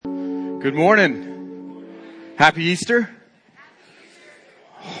Good morning. Happy Easter.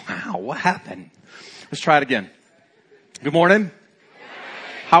 Oh, wow, what happened? Let's try it again. Good morning.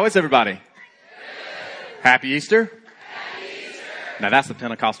 How is everybody? Happy Easter. Now that's the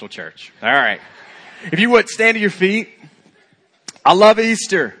Pentecostal church. All right. If you would stand to your feet. I love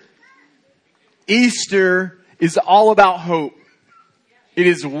Easter. Easter is all about hope. It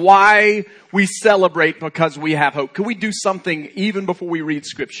is why we celebrate, because we have hope. Could we do something even before we read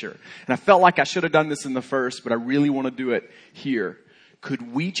Scripture? And I felt like I should have done this in the first, but I really want to do it here.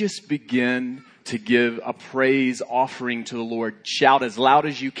 Could we just begin to give a praise offering to the Lord? Shout as loud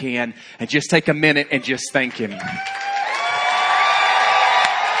as you can and just take a minute and just thank Him. Thank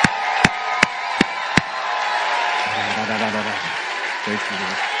you,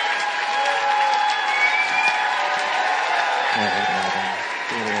 Lord.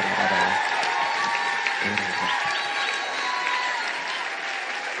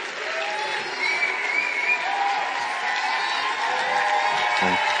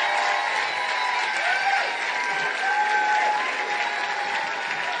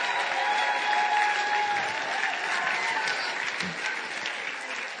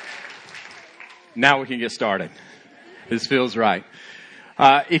 Now we can get started. This feels right.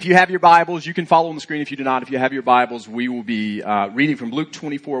 If you have your Bibles, you can follow on the screen. If you do not, if you have your Bibles, we will be reading from Luke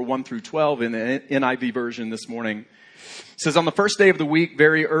 24, 1 through 12 in the NIV version this morning. It says, on the first day of the week,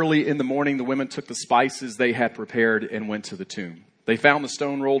 very early in the morning, the women took the spices they had prepared and went to the tomb. They found the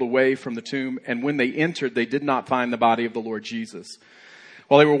stone rolled away from the tomb, and when they entered, they did not find the body of the Lord Jesus.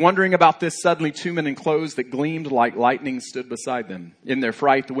 While they were wondering about this, suddenly 2 men in clothes that gleamed like lightning stood beside them. In their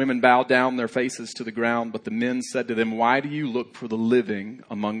fright, the women bowed down their faces to the ground, but the men said to them, "Why do you look for the living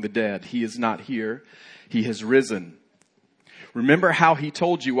among the dead? He is not here. He has risen. Remember how he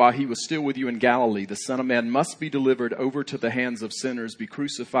told you while he was still with you in Galilee, the Son of Man must be delivered over to the hands of sinners, be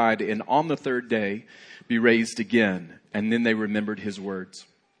crucified, and on the third day be raised again." And then they remembered his words.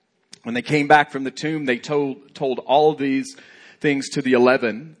 When they came back from the tomb, they told all of these things to the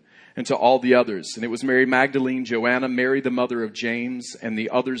 11 and to all the others. And it was Mary Magdalene, Joanna, Mary the mother of James, and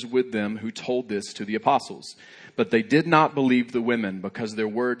the others with them who told this to the apostles. But they did not believe the women, because their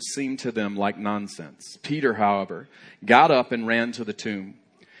words seemed to them like nonsense. Peter, however, got up and ran to the tomb.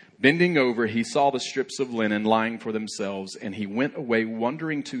 Bending over, he saw the strips of linen lying for themselves, and he went away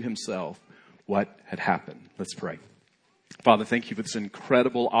wondering to himself what had happened. Let's pray. Father, thank you for this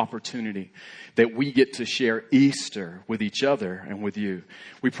incredible opportunity that we get to share Easter with each other and with you.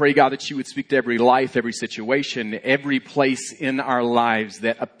 We pray, God, that you would speak to every life, every situation, every place in our lives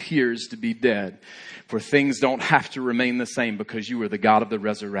that appears to be dead. For things don't have to remain the same, because you are the God of the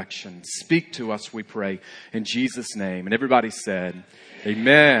resurrection. Speak to us, we pray, in Jesus' name. And everybody said,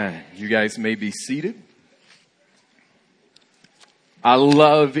 amen. You guys may be seated. I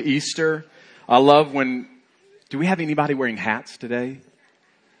love Easter. I love when... Do we have anybody wearing hats today?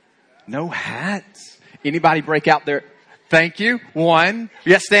 No hats? Anybody break out their... Thank you. One.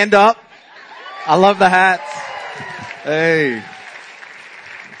 Yes, stand up. I love the hats. Hey.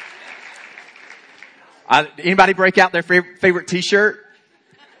 Anybody break out their favorite t-shirt?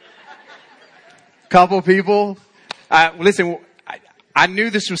 Couple people. Listen, I knew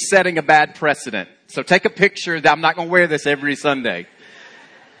this was setting a bad precedent. So take a picture. I'm not going to wear this every Sunday.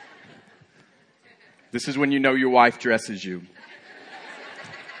 This is when you know your wife dresses you.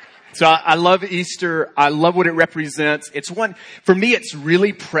 So I love Easter. I love what it represents. For me, it's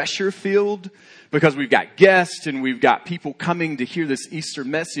really pressure filled, because we've got guests and we've got people coming to hear this Easter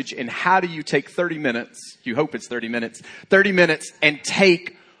message. And how do you take 30 minutes? You hope it's 30 minutes and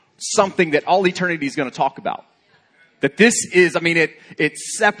take something that all eternity is going to talk about. That this is, it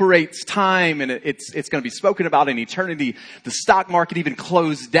separates time, and it's going to be spoken about in eternity. The stock market even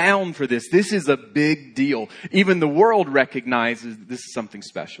closed down for this. This is a big deal. Even the world recognizes this is something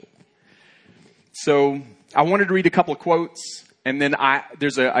special. So I wanted to read a couple of quotes, and then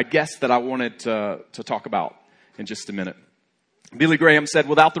there's a guest that I wanted to talk about in just a minute. Billy Graham said,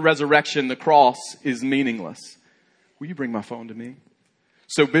 "Without the resurrection, the cross is meaningless." Will you bring my phone to me?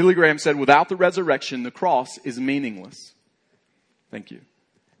 So Billy Graham said, "Without the resurrection, the cross is meaningless." Thank you.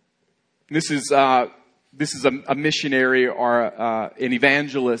 This is a missionary or an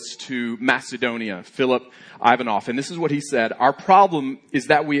evangelist to Macedonia, Philip Ivanov. And this is what he said: "Our problem is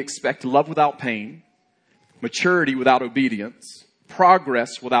that we expect love without pain, maturity without obedience,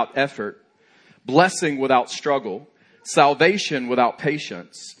 progress without effort, blessing without struggle, salvation without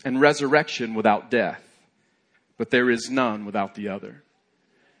patience, and resurrection without death. But there is none without the other."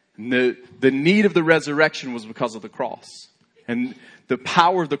 And the need of the resurrection was because of the cross. And the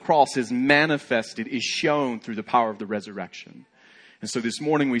power of the cross is manifested, is shown through the power of the resurrection. And so this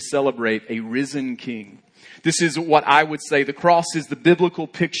morning we celebrate a risen King. This is what I would say, the cross is the biblical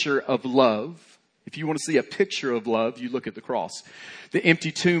picture of love. If you want to see a picture of love, you look at the cross. The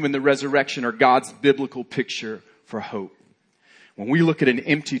empty tomb and the resurrection are God's biblical picture for hope. When we look at an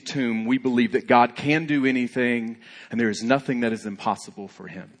empty tomb, we believe that God can do anything and there is nothing that is impossible for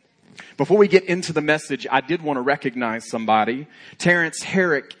him. Before we get into the message, I did want to recognize somebody. Terrence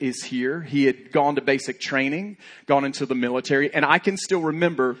Herrick is here. He had gone to basic training, gone into the military, and I can still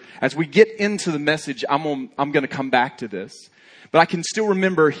remember, as we get into the message, I'm going to come back to this. But I can still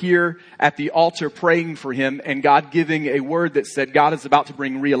remember here at the altar praying for him and God giving a word that said, God is about to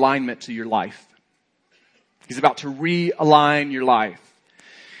bring realignment to your life. He's about to realign your life.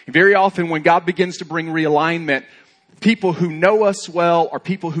 And very often when God begins to bring realignment, people who know us well or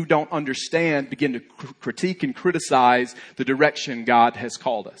people who don't understand begin to critique and criticize the direction God has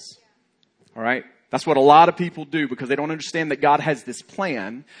called us. All right? That's what a lot of people do because they don't understand that God has this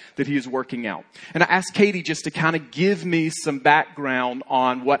plan that he is working out. And I asked Katie just to kind of give me some background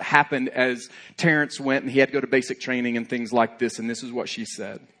on what happened as Terrence went and he had to go to basic training and things like this. And this is what she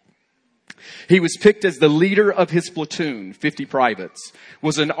said. He was picked as the leader of his platoon, 50 privates,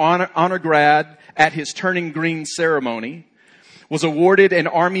 was an honor grad at his turning green ceremony, was awarded an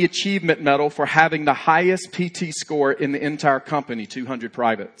Army Achievement Medal for having the highest PT score in the entire company, 200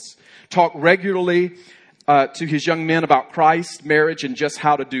 privates. Talked regularly to his young men about Christ, marriage, and just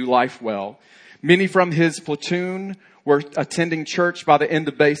how to do life well. Many from his platoon were attending church by the end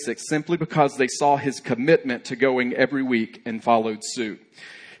of basics simply because they saw his commitment to going every week and followed suit.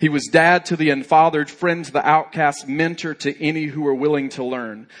 He was dad to the unfathered, friend to the outcast, mentor to any who were willing to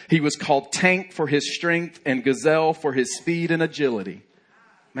learn. He was called Tank for his strength and Gazelle for his speed and agility.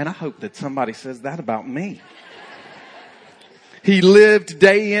 Man, I hope that somebody says that about me. He lived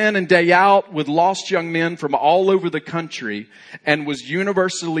day in and day out with lost young men from all over the country and was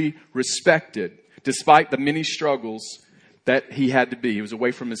universally respected despite the many struggles that he had to be. He was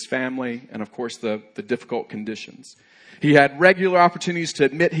away from his family and, of course, the difficult conditions. He had regular opportunities to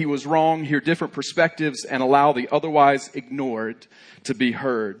admit he was wrong, hear different perspectives, and allow the otherwise ignored to be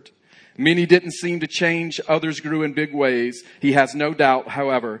heard. Many didn't seem to change. Others grew in big ways. He has no doubt,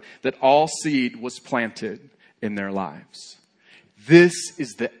 however, that all seed was planted in their lives. This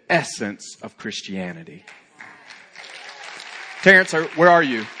is the essence of Christianity. Terrence, where are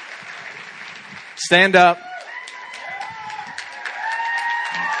you? Stand up.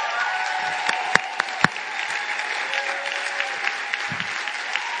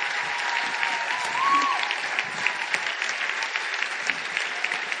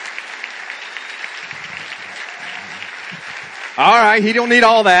 All right, he don't need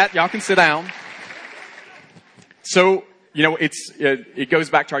all that. Y'all can sit down. So, you know, it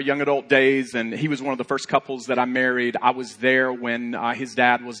goes back to our young adult days, and he was one of the first couples that I married. I was there when his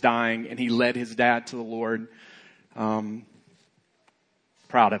dad was dying, and he led his dad to the Lord. Proud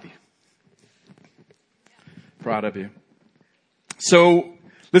of you. Proud of you. So,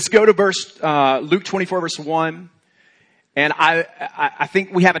 let's go to Luke 24, verse 1. And I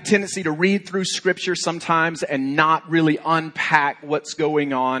think we have a tendency to read through scripture sometimes and not really unpack what's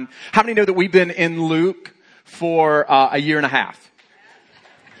going on. How many know that we've been in Luke for a year and a half?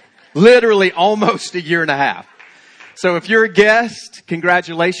 Literally almost a year and a half. So if you're a guest,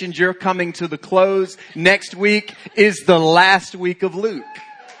 congratulations, you're coming to the close. Next week is the last week of Luke.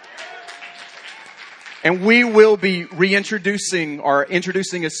 And we will be introducing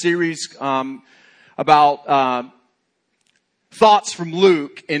a series about thoughts from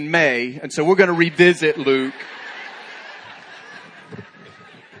Luke in May. And so we're going to revisit Luke.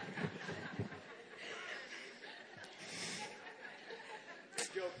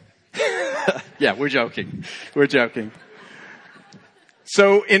 Yeah, we're joking. We're joking.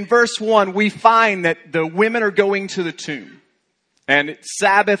 So in verse 1, we find that the women are going to the tomb. And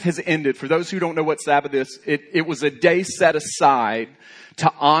Sabbath has ended. For those who don't know what Sabbath is, it was a day set aside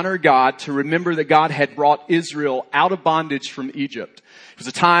to honor God, to remember that God had brought Israel out of bondage from Egypt. It was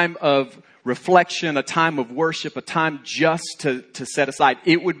a time of reflection, a time of worship, a time just to set aside.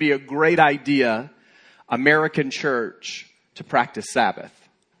 It would be a great idea, American church, to practice Sabbath.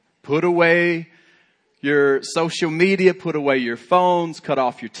 Put away your social media, put away your phones, cut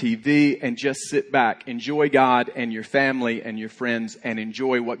off your TV, and just sit back. Enjoy God and your family and your friends, and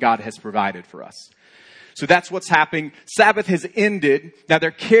enjoy what God has provided for us. So that's what's happening. Sabbath has ended. Now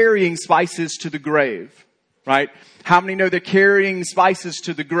they're carrying spices to the grave, right? How many know they're carrying spices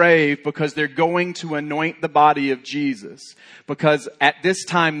to the grave because they're going to anoint the body of Jesus? Because at this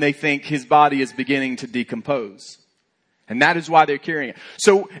time they think his body is beginning to decompose. And that is why they're carrying it.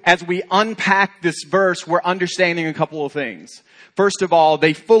 So as we unpack this verse, we're understanding a couple of things. First of all,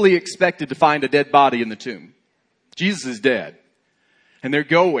 they fully expected to find a dead body in the tomb. Jesus is dead. And they're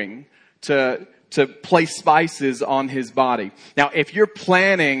going to place spices on his body. Now, if you're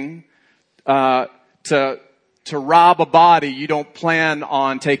planning to rob a body, you don't plan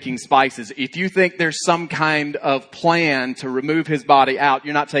on taking spices. If you think there's some kind of plan to remove his body out,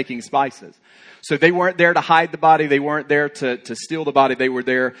 you're not taking spices. So they weren't there to hide the body. They weren't there to steal the body. They were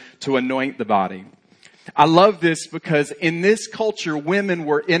there to anoint the body. I love this because in this culture, women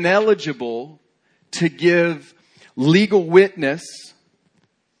were ineligible to give legal witness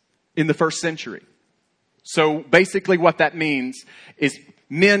in the first century. So basically what that means is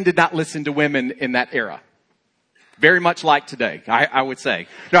men did not listen to women in that era. Very much like today, I would say.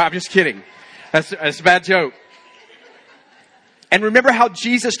 No, I'm just kidding. That's a bad joke. And remember how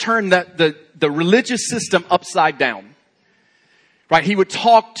Jesus turned the religious system upside down. Right? He would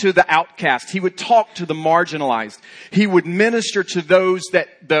talk to the outcast. He would talk to the marginalized. He would minister to those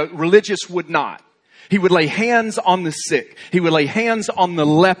that the religious would not. He would lay hands on the sick. He would lay hands on the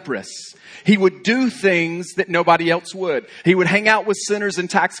leprous. He would do things that nobody else would. He would hang out with sinners and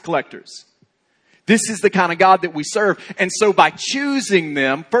tax collectors. This is the kind of God that we serve. And so by choosing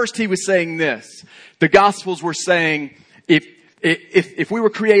them, first he was saying this. The Gospels were saying, if we were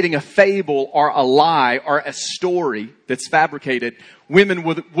creating a fable or a lie or a story that's fabricated, women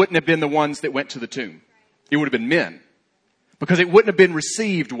wouldn't have been the ones that went to the tomb. It would have been men. Because it wouldn't have been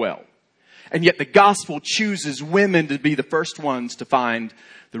received well. And yet the gospel chooses women to be the first ones to find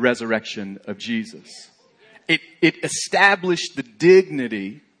the resurrection of Jesus. It established the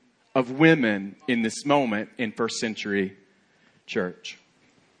dignity of women in this moment in first century church.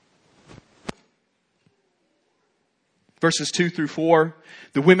 Verses 2 through 4,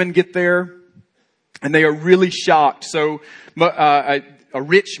 the women get there and they are really shocked. So a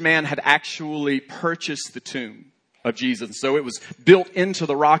rich man had actually purchased the tomb of Jesus. So it was built into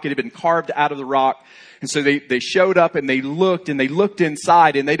the rock. It had been carved out of the rock. And so they showed up and they looked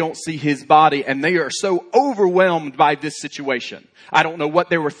inside and they don't see his body. And they are so overwhelmed by this situation. I don't know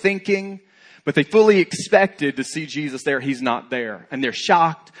what they were thinking, but they fully expected to see Jesus there. He's not there. And they're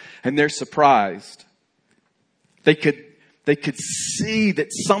shocked and they're surprised. They could see that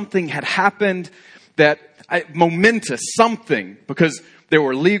something had happened, that momentous something, because there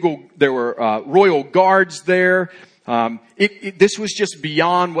were royal guards there. This was just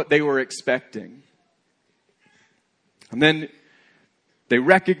beyond what they were expecting. And then they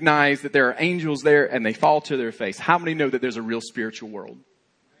recognize that there are angels there and they fall to their face. How many know that there's a real spiritual world?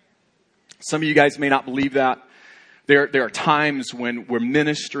 Some of you guys may not believe that. There are times when we're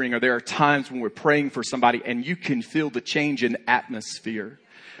ministering, or there are times when we're praying for somebody and you can feel the change in atmosphere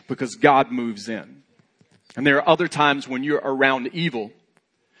because God moves in. And there are other times when you're around evil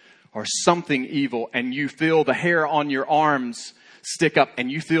or something evil and you feel the hair on your arms stick up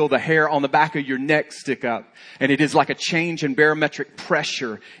and you feel the hair on the back of your neck stick up. And it is like a change in barometric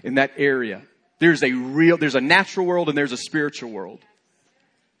pressure in that area. There's a natural world and there's a spiritual world.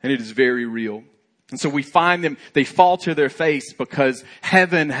 And it is very real. And so we find them, they fall to their face because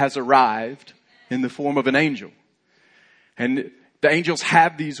heaven has arrived in the form of an angel. And the angels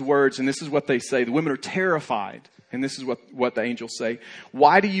have these words, and this is what they say. The women are terrified. And this is what the angels say.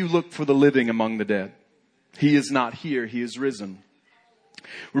 Why do you look for the living among the dead? He is not here. He is risen.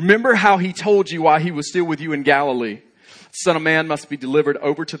 Remember how he told you while he was still with you in Galilee, Son of Man must be delivered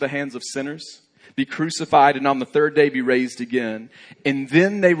over to the hands of sinners, be crucified, and on the third day be raised again. And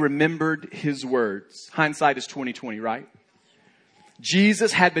then they remembered his words. Hindsight is 20/20, right?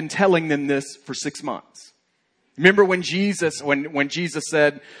 Jesus had been telling them this for 6 months. Remember when Jesus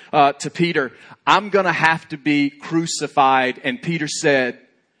said to Peter, I'm going to have to be crucified. And Peter said,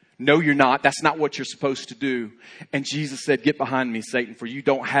 no, you're not. That's not what you're supposed to do. And Jesus said, get behind me, Satan, for you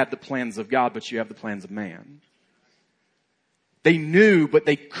don't have the plans of God, but you have the plans of man. They knew, but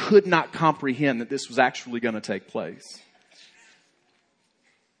they could not comprehend that this was actually going to take place.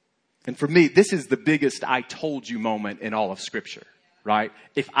 And for me, this is the biggest I told you moment in all of Scripture, right?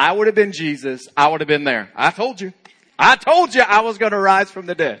 If I would have been Jesus, I would have been there. I told you I was going to rise from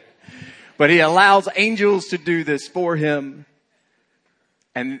the dead. But he allows angels to do this for him.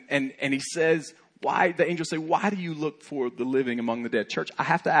 And he says, why? The angels say, why do you look for the living among the dead? Church, I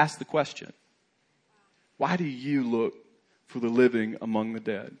have to ask the question. Why do you look for the living among the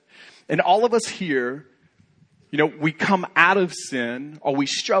dead? And all of us here, we come out of sin, or we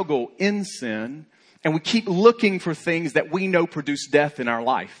struggle in sin, and we keep looking for things that we know produce death in our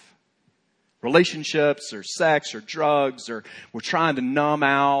life. relationships or sex or drugs, or we're trying to numb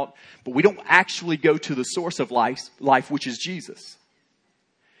out, but we don't actually go to the source of life, which is Jesus.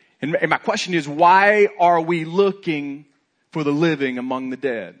 And my question is, why are we looking for the living among the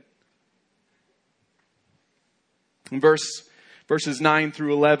dead? In verses 9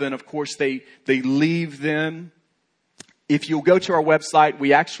 through 11, of course, they leave them. If you'll go to our website,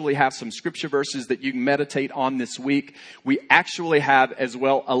 we actually have some scripture verses that you can meditate on this week. We actually have as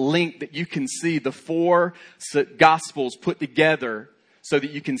well a link that you can see the 4 Gospels put together so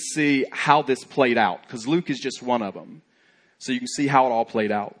that you can see how this played out. Because Luke is just one of them. So you can see how it all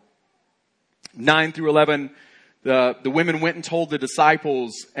played out. 9 through 11, the women went and told the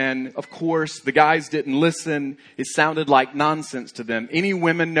disciples. And of course, the guys didn't listen. It sounded like nonsense to them. Any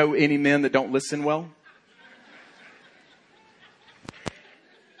women know any men that don't listen well?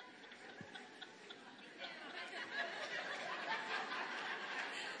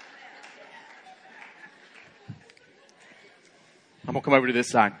 I'm going to come over to this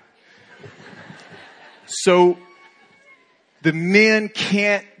side. So the men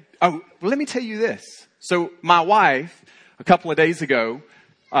can't. Oh, well, let me tell you this. So my wife, a couple of days ago,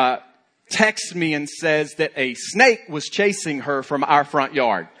 texts me and says that a snake was chasing her from our front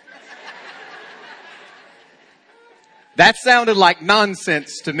yard. That sounded like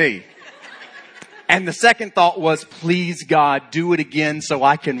nonsense to me. And the second thought was, please God, do it again so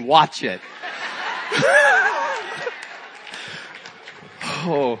I can watch it.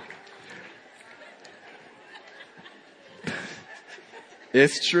 Oh,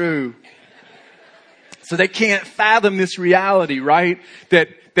 it's true. So they can't fathom this reality, right?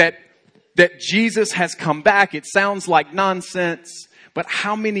 That Jesus has come back. It sounds like nonsense, but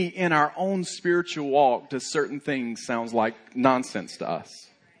how many in our own spiritual walk does certain things sound like nonsense to us?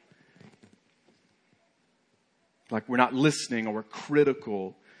 Like we're not listening, or we're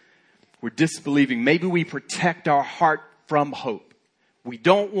critical. We're disbelieving. Maybe we protect our heart from hope. We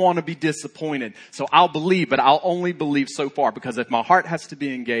don't want to be disappointed. So I'll believe, but I'll only believe so far, because if my heart has to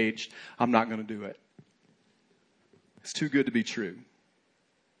be engaged, I'm not going to do it. It's too good to be true.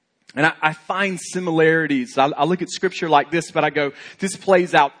 And I find similarities. I look at scripture like this, but I go, this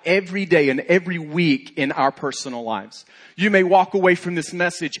plays out every day and every week in our personal lives. You may walk away from this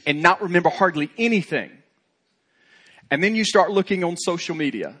message and not remember hardly anything. And then you start looking on social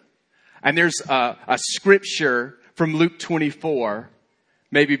media, and there's a scripture from Luke 24,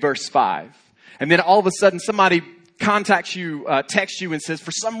 maybe verse 5. And then all of a sudden somebody contacts you, texts you and says,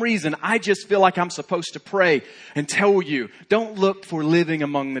 for some reason, I just feel like I'm supposed to pray and tell you, don't look for living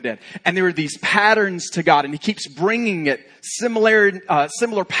among the dead. And there are these patterns to God, and He keeps bringing it,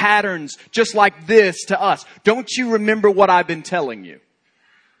 similar patterns just like this to us. Don't you remember what I've been telling you?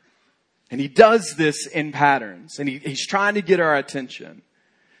 And He does this in patterns, and He's trying to get our attention.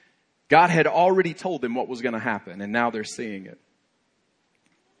 God had already told them what was going to happen, and now they're seeing it.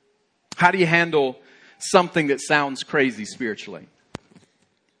 How do you handle something that sounds crazy spiritually?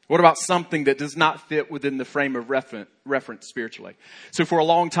 What about something that does not fit within the frame of reference spiritually? So for a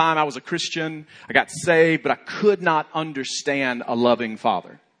long time, I was a Christian. I got saved, but I could not understand a loving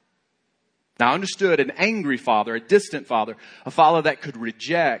father. Now, I understood an angry father, a distant father, a father that could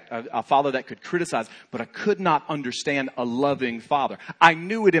reject, a father that could criticize, but I could not understand a loving father. I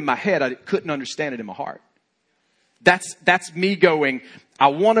knew it in my head. I couldn't understand it in my heart. That's me going, I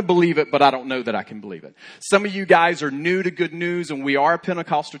want to believe it, but I don't know that I can believe it. Some of you guys are new to Good News, and we are a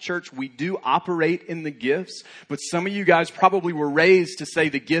Pentecostal church. We do operate in the gifts, but some of you guys probably were raised to say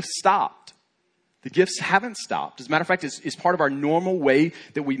the gifts stopped. The gifts haven't stopped. As a matter of fact, it's part of our normal way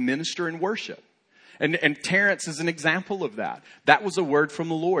that we minister and worship. And Terrence is an example of that. That was a word from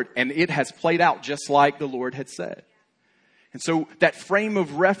the Lord, and it has played out just like the Lord had said. And so that frame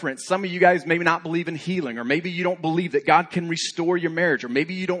of reference, some of you guys maybe not believe in healing, or maybe you don't believe that God can restore your marriage, or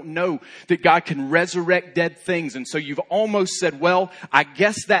maybe you don't know that God can resurrect dead things. And so you've almost said, well, I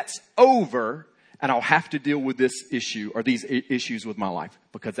guess that's over, and I'll have to deal with this issue or these issues with my life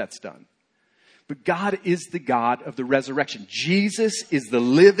because that's done. But God is the God of the resurrection. Jesus is the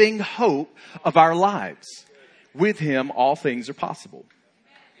living hope of our lives. With Him, all things are possible.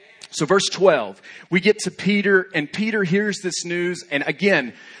 So verse 12, we get to Peter, and Peter hears this news. And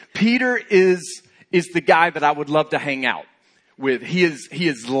again, Peter is the guy that I would love to hang out with. He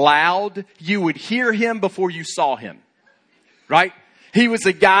is loud. You would hear him before you saw him, right? He was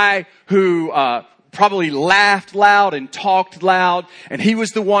a guy who probably laughed loud and talked loud. And he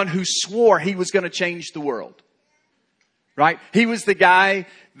was the one who swore he was going to change the world, right? He was the guy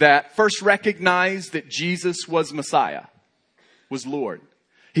that first recognized that Jesus was Messiah, was Lord.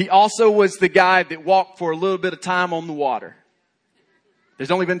 He also was the guy that walked for a little bit of time on the water. There's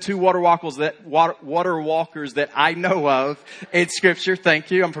only been 2 water walkers that I know of in Scripture.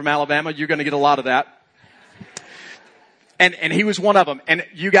 Thank you. I'm from Alabama. You're going to get a lot of that. And he was one of them. And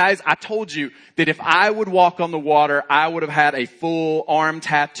you guys, I told you that if I would walk on the water, I would have had a full arm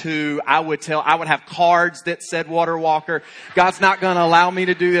tattoo. I would have cards that said water walker. God's not going to allow me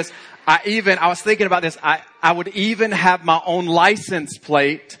to do this. I was thinking about this. I would even have my own license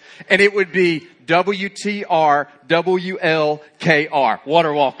plate, and it would be WTR WLKR,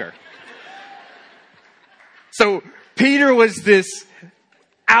 water walker. So Peter was this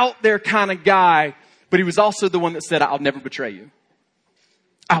out there kind of guy. But he was also the one that said, I'll never betray you.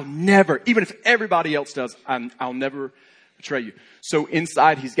 I'll never, even if everybody else does, I'll never betray you. So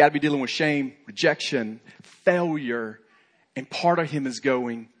inside, he's got to be dealing with shame, rejection, failure. And part of him is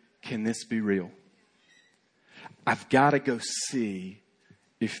going, can this be real? I've got to go see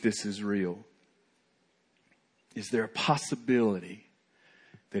if this is real. Is there a possibility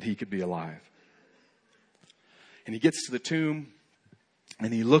that he could be alive? And he gets to the tomb.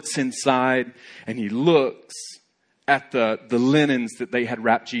 And he looks inside and he looks at the linens that they had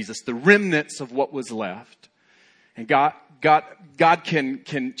wrapped Jesus, the remnants of what was left. And God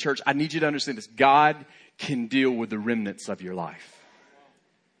can, church, I need you to understand this. God can deal with the remnants of your life.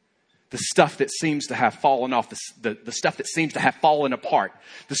 The stuff that seems to have fallen off, the stuff that seems to have fallen apart,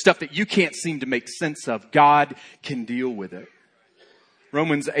 the stuff that you can't seem to make sense of, God can deal with it.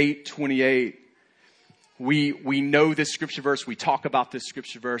 Romans 8:28. We know this scripture verse. We talk about this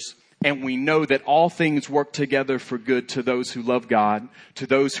scripture verse. And we know that all things work together for good to those who love God, to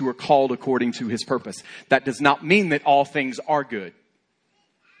those who are called according to his purpose. That does not mean that all things are good.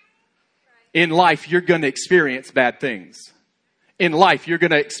 In life, you're going to experience bad things. In life, you're going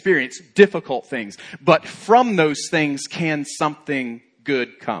to experience difficult things. But from those things can something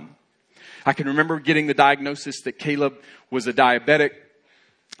good come. I can remember getting the diagnosis that Caleb was a diabetic.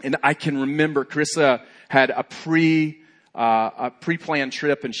 And I can remember Carissa had a pre-planned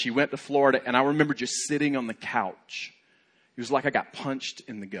trip, and she went to Florida, and I remember just sitting on the couch. It was like I got punched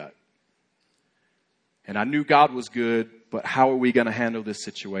in the gut. And I knew God was good, but how are we going to handle this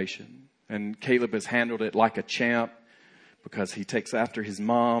situation? And Caleb has handled it like a champ because he takes after his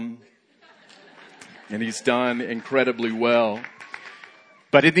mom, and he's done incredibly well.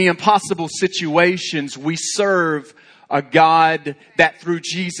 But in the impossible situations, we serve a God that through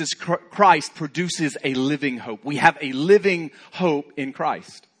Jesus Christ produces a living hope. We have a living hope in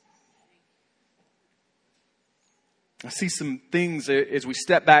Christ. I see some things as we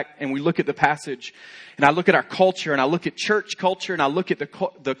step back and we look at the passage, and I look at our culture, and I look at church culture, and I look at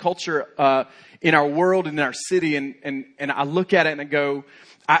the culture in our world and in our city, and I look at it and I go,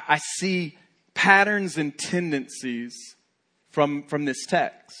 I see patterns and tendencies from this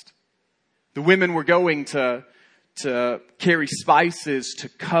text. The women were going to carry spices to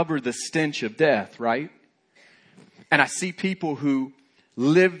cover the stench of death, right? And I see people who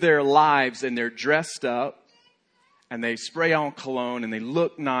live their lives and they're dressed up and they spray on cologne and they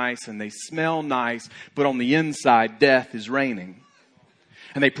look nice and they smell nice, but on the inside, death is reigning.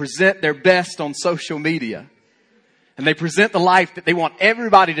 And they present their best on social media. And they present the life that they want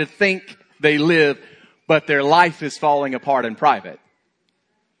everybody to think they live, but their life is falling apart in private.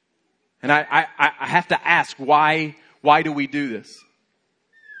 And I have to ask, why do we do this?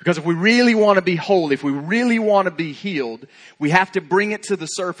 Because if we really want to be whole, if we really want to be healed, we have to bring it to the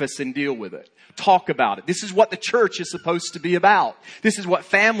surface and deal with it. Talk about it. This is what the church is supposed to be about. This is what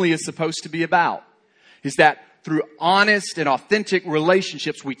family is supposed to be about. Is that through honest and authentic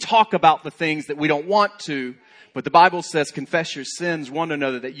relationships, we talk about the things that we don't want to, but the Bible says, confess your sins one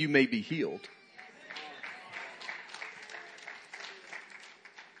another that you may be healed.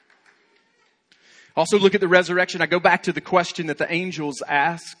 Also look at the resurrection. I go back to the question that the angels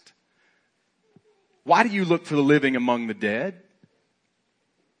asked. Why do you look for the living among the dead?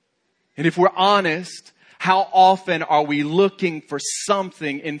 And if we're honest, how often are we looking for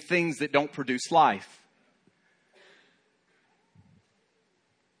something in things that don't produce life?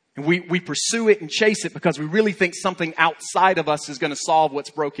 And we pursue it and chase it because we really think something outside of us is going to solve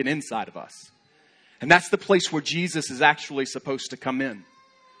what's broken inside of us. And that's the place where Jesus is actually supposed to come in.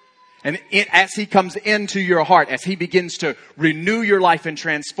 And as he comes into your heart, as he begins to renew your life and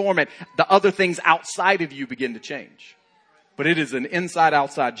transform it, the other things outside of you begin to change. But it is an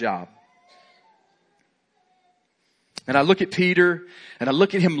inside-outside job. And I look at Peter, and I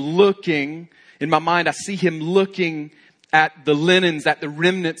look at him looking. In my mind, I see him looking at the linens, at the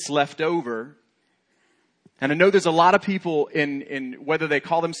remnants left over. And I know there's a lot of people in whether they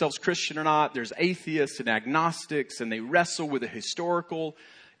call themselves Christian or not, there's atheists and agnostics, and they wrestle with the historical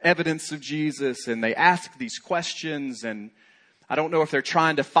evidence of Jesus, and they ask these questions, and I don't know if they're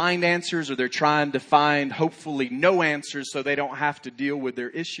trying to find answers or they're trying to find, hopefully, no answers so they don't have to deal with their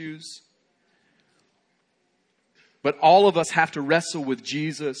issues. But all of us have to wrestle with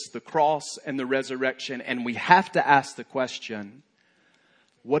Jesus, the cross, and the resurrection. And we have to ask the question,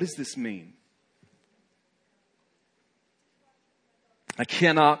 what does this mean? I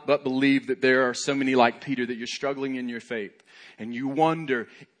cannot but believe that there are so many like Peter that you're struggling in your faith. And you wonder,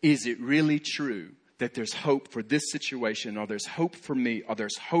 is it really true that there's hope for this situation, or there's hope for me, or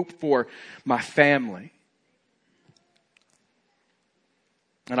there's hope for my family?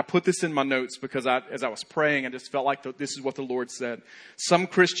 And I put this in my notes because as I was praying, I just felt like this is what the Lord said. Some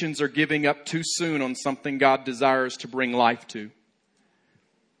Christians are giving up too soon on something God desires to bring life to.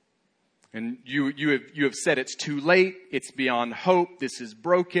 And you have said it's too late, it's beyond hope, this is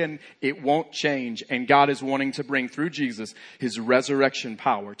broken, it won't change. And God is wanting to bring through Jesus His resurrection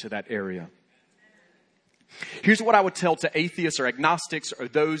power to that area. Here's what I would tell to atheists or agnostics or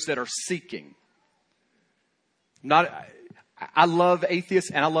those that are seeking. I love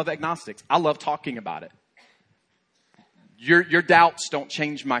atheists and I love agnostics. I love talking about it. Your doubts don't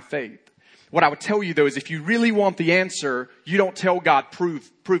change my faith. What I would tell you though is if you really want the answer, you don't tell God,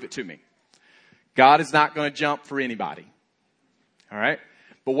 prove it to me. God is not going to jump for anybody. All right?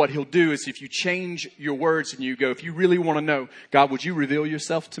 But what He'll do is if you change your words and you go, if you really want to know, God, would you reveal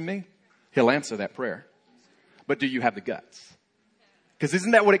yourself to me? He'll answer that prayer. But do you have the guts? Because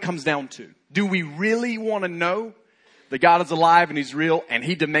isn't that what it comes down to? Do we really want to know that God is alive and He's real and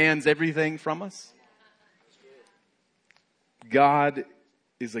He demands everything from us? God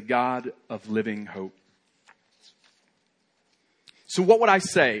is a God of living hope. So what would I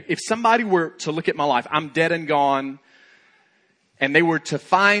say? If somebody were to look at my life, I'm dead and gone, and they were to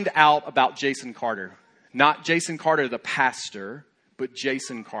find out about Jason Carter. Not Jason Carter, the pastor, but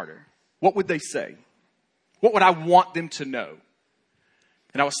Jason Carter. What would they say? What would I want them to know?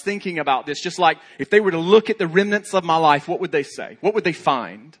 And I was thinking about this, just like if they were to look at the remnants of my life, what would they say? What would they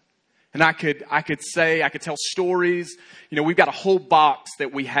find? And I could tell stories. You know, we've got a whole box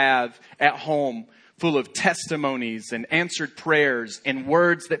that we have at home full of testimonies and answered prayers and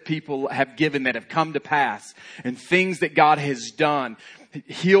words that people have given that have come to pass and things that God has done,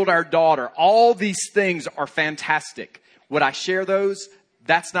 healed our daughter. All these things are fantastic. Would I share those?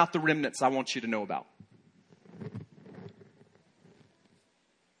 That's not the remnants I want you to know about.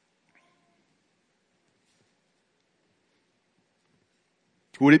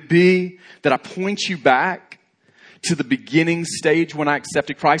 Would it be that I point you back to the beginning stage when I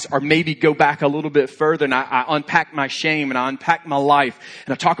accepted Christ, or maybe go back a little bit further and I unpack my shame and I unpack my life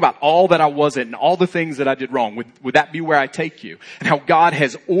and I talk about all that I wasn't and all the things that I did wrong? Would that be where I take you? And how God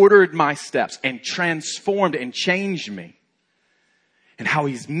has ordered my steps and transformed and changed me? And how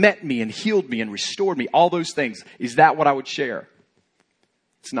He's met me and healed me and restored me? All those things. Is that what I would share?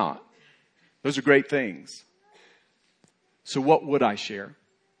 It's not. Those are great things. So what would I share?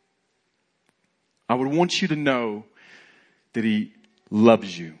 I would want you to know that He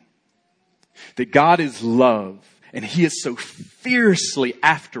loves you. That God is love and He is so fiercely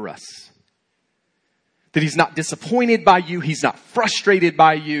after us. That He's not disappointed by you. He's not frustrated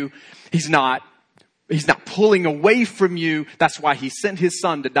by you. He's not pulling away from you. That's why He sent His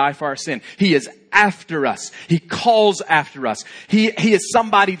Son to die for our sin. He is after us. He calls after us. He is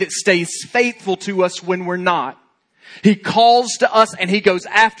somebody that stays faithful to us when we're not. He calls to us and He goes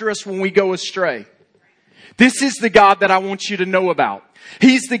after us when we go astray. This is the God that I want you to know about.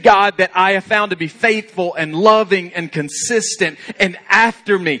 He's the God that I have found to be faithful and loving and consistent and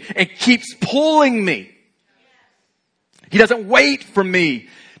after me and keeps pulling me. He doesn't wait for me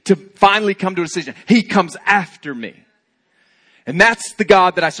to finally come to a decision. He comes after me. And that's the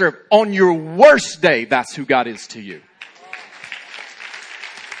God that I serve. On your worst day, that's who God is to you.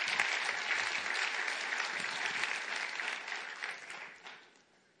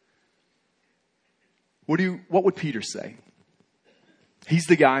 What would Peter say? He's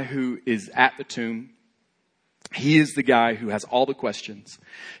the guy who is at the tomb. He is the guy who has all the questions.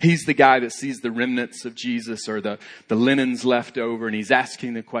 He's the guy that sees the remnants of Jesus or the linens left over, and he's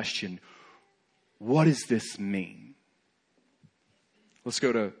asking the question, what does this mean? Let's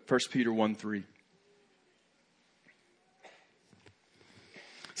go to 1 Peter 1:3. It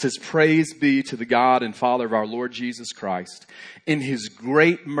says, praise be to the God and Father of our Lord Jesus Christ. In His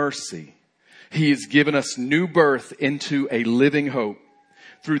great mercy, He has given us new birth into a living hope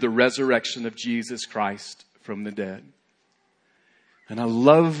through the resurrection of Jesus Christ from the dead. And I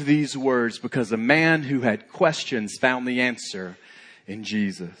love these words because a man who had questions found the answer in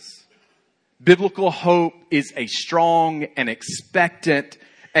Jesus. Biblical hope is a strong and expectant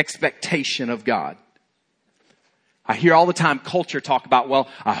expectation of God. I hear all the time culture talk about, well,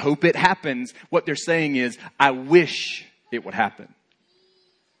 I hope it happens. What they're saying is, I wish it would happen.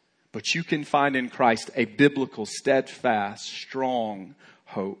 But you can find in Christ a biblical, steadfast, strong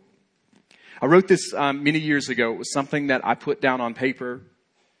hope. I wrote this many years ago. It was something that I put down on paper.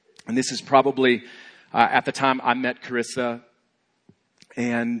 And this is probably at the time I met Carissa.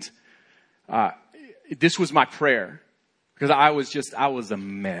 And this was my prayer. Because I was a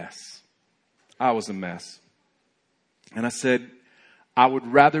mess. I was a mess. And I said, I would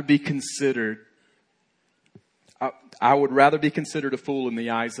rather be considered a fool in the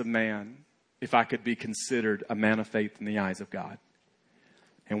eyes of man if I could be considered a man of faith in the eyes of God.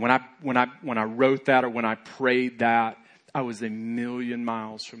 And when I wrote that, or when I prayed that, I was a million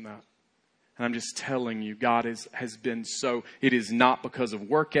miles from that. And I'm just telling you, God has been so, it is not because of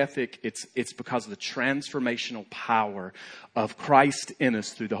work ethic, it's because of the transformational power of Christ in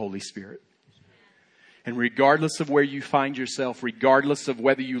us through the Holy Spirit. And regardless of where you find yourself, regardless of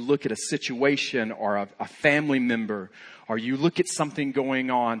whether you look at a situation or a family member, or you look at something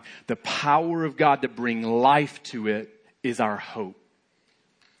going on, the power of God to bring life to it is our hope.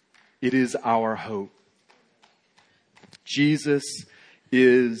 It is our hope. Jesus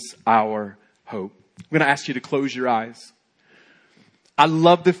is our hope. I'm going to ask you to close your eyes. I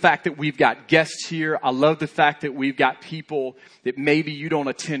love the fact that we've got guests here. I love the fact that we've got people that maybe you don't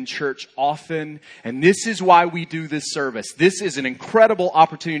attend church often. And this is why we do this service. This is an incredible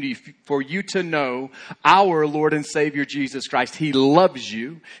opportunity for you to know our Lord and Savior Jesus Christ. He loves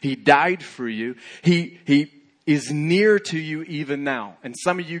you. He died for you. He is near to you even now. And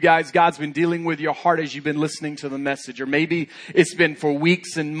some of you guys, God's been dealing with your heart as you've been listening to the message. Or maybe it's been for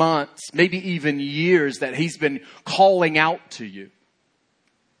weeks and months, maybe even years, that He's been calling out to you.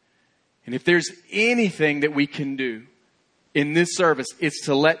 And if there's anything that we can do in this service, it's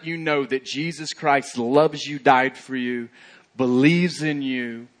to let you know that Jesus Christ loves you, died for you, believes in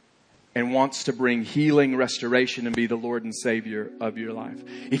you, and wants to bring healing, restoration, and be the Lord and Savior of your life.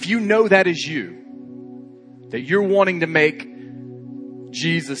 If you know that is you, that you're wanting to make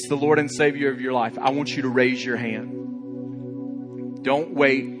Jesus the Lord and Savior of your life, I want you to raise your hand. Don't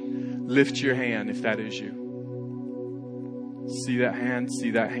wait. Lift your hand if that is you. See that hand,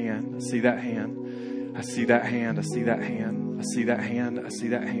 see that hand, I see that hand. I see that hand, I see that hand. I see that hand, I see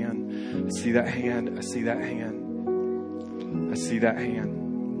that hand. I see that hand, I see that hand. I see that hand.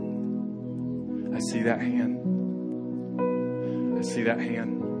 I see that hand. I see that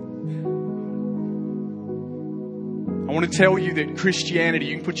hand. I want to tell you that Christianity,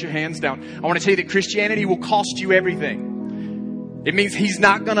 you can put your hands down. I want to tell you that Christianity will cost you everything. It means He's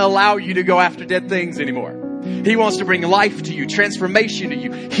not going to allow you to go after dead things anymore. He wants to bring life to you, transformation to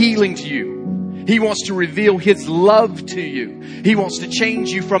you, healing to you. He wants to reveal His love to you. He wants to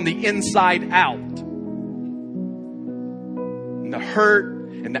change you from the inside out. And the hurt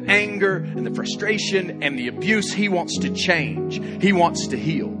and the anger and the frustration and the abuse, He wants to change. He wants to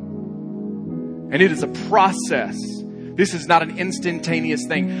heal. And it is a process. This is not an instantaneous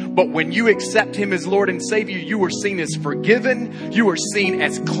thing. But when you accept Him as Lord and Savior, you are seen as forgiven. You are seen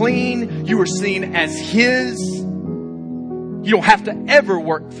as clean. You are seen as His. You don't have to ever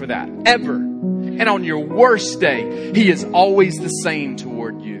work for that. Ever. And on your worst day, He is always the same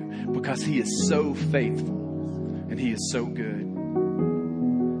toward you. Because He is so faithful. And He is so good.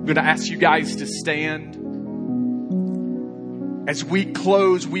 I'm going to ask you guys to stand. As we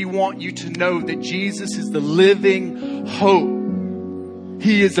close, we want you to know that Jesus is the living hope.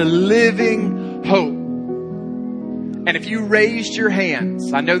 He is a living hope. And if you raised your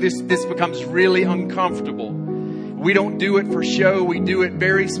hands, I know this becomes really uncomfortable. We don't do it for show. We do it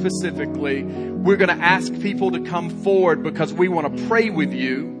very specifically. We're going to ask people to come forward because we want to pray with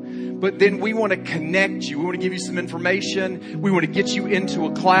you. But then we want to connect you. We want to give you some information. We want to get you into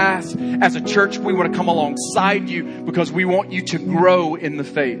a class. As a church, we want to come alongside you because we want you to grow in the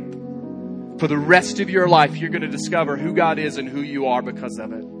faith. For the rest of your life, you're going to discover who God is and who you are because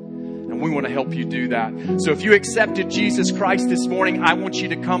of it. And we want to help you do that. So if you accepted Jesus Christ this morning, I want you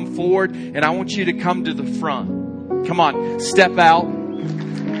to come forward and I want you to come to the front. Come on, step out.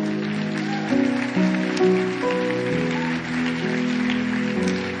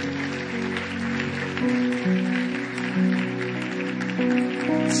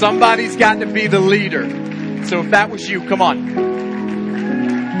 Somebody's got to be the leader. So if that was you, come on.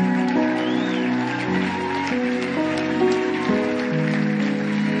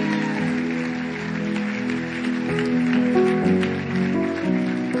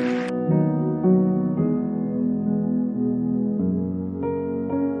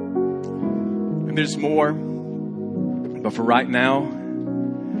 And there's more. But for right now,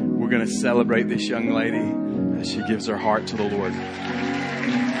 we're going to celebrate this young lady as she gives her heart to the Lord.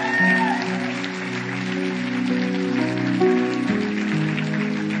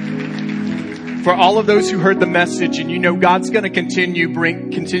 For all of those who heard the message, and you know God's going to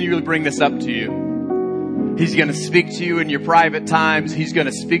continually bring this up to you. He's going to speak to you in your private times. He's going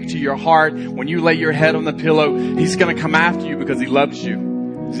to speak to your heart. When you lay your head on the pillow, He's going to come after you because He loves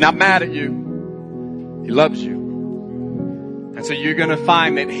you. He's not mad at you. He loves you. And so you're going to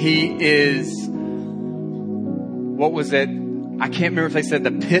find that He is, what was it? I can't remember if they said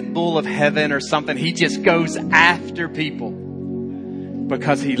the pit bull of heaven or something. He just goes after people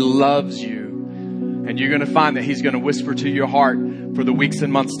because He loves you. And you're going to find that He's going to whisper to your heart for the weeks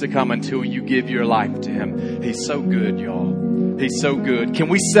and months to come until you give your life to Him. He's so good, y'all. He's so good. Can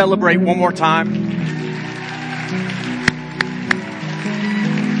we celebrate one more time?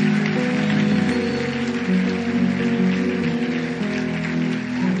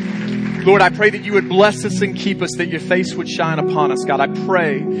 Lord, I pray that you would bless us and keep us, that your face would shine upon us. God, I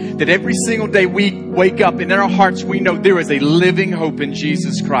pray that every single day we wake up and in our hearts we know there is a living hope in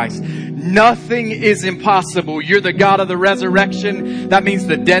Jesus Christ. Nothing is impossible. You're the God of the resurrection. That means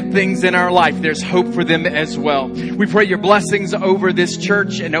the dead things in our life, there's hope for them as well. We pray your blessings over this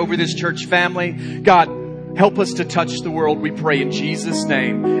church and over this church family. God, help us to touch the world, we pray in Jesus'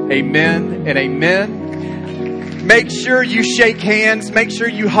 name. Amen and amen. Make sure you shake hands. Make sure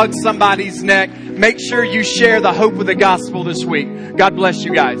you hug somebody's neck. Make sure you share the hope of the gospel this week. God bless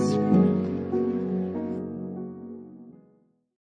you guys.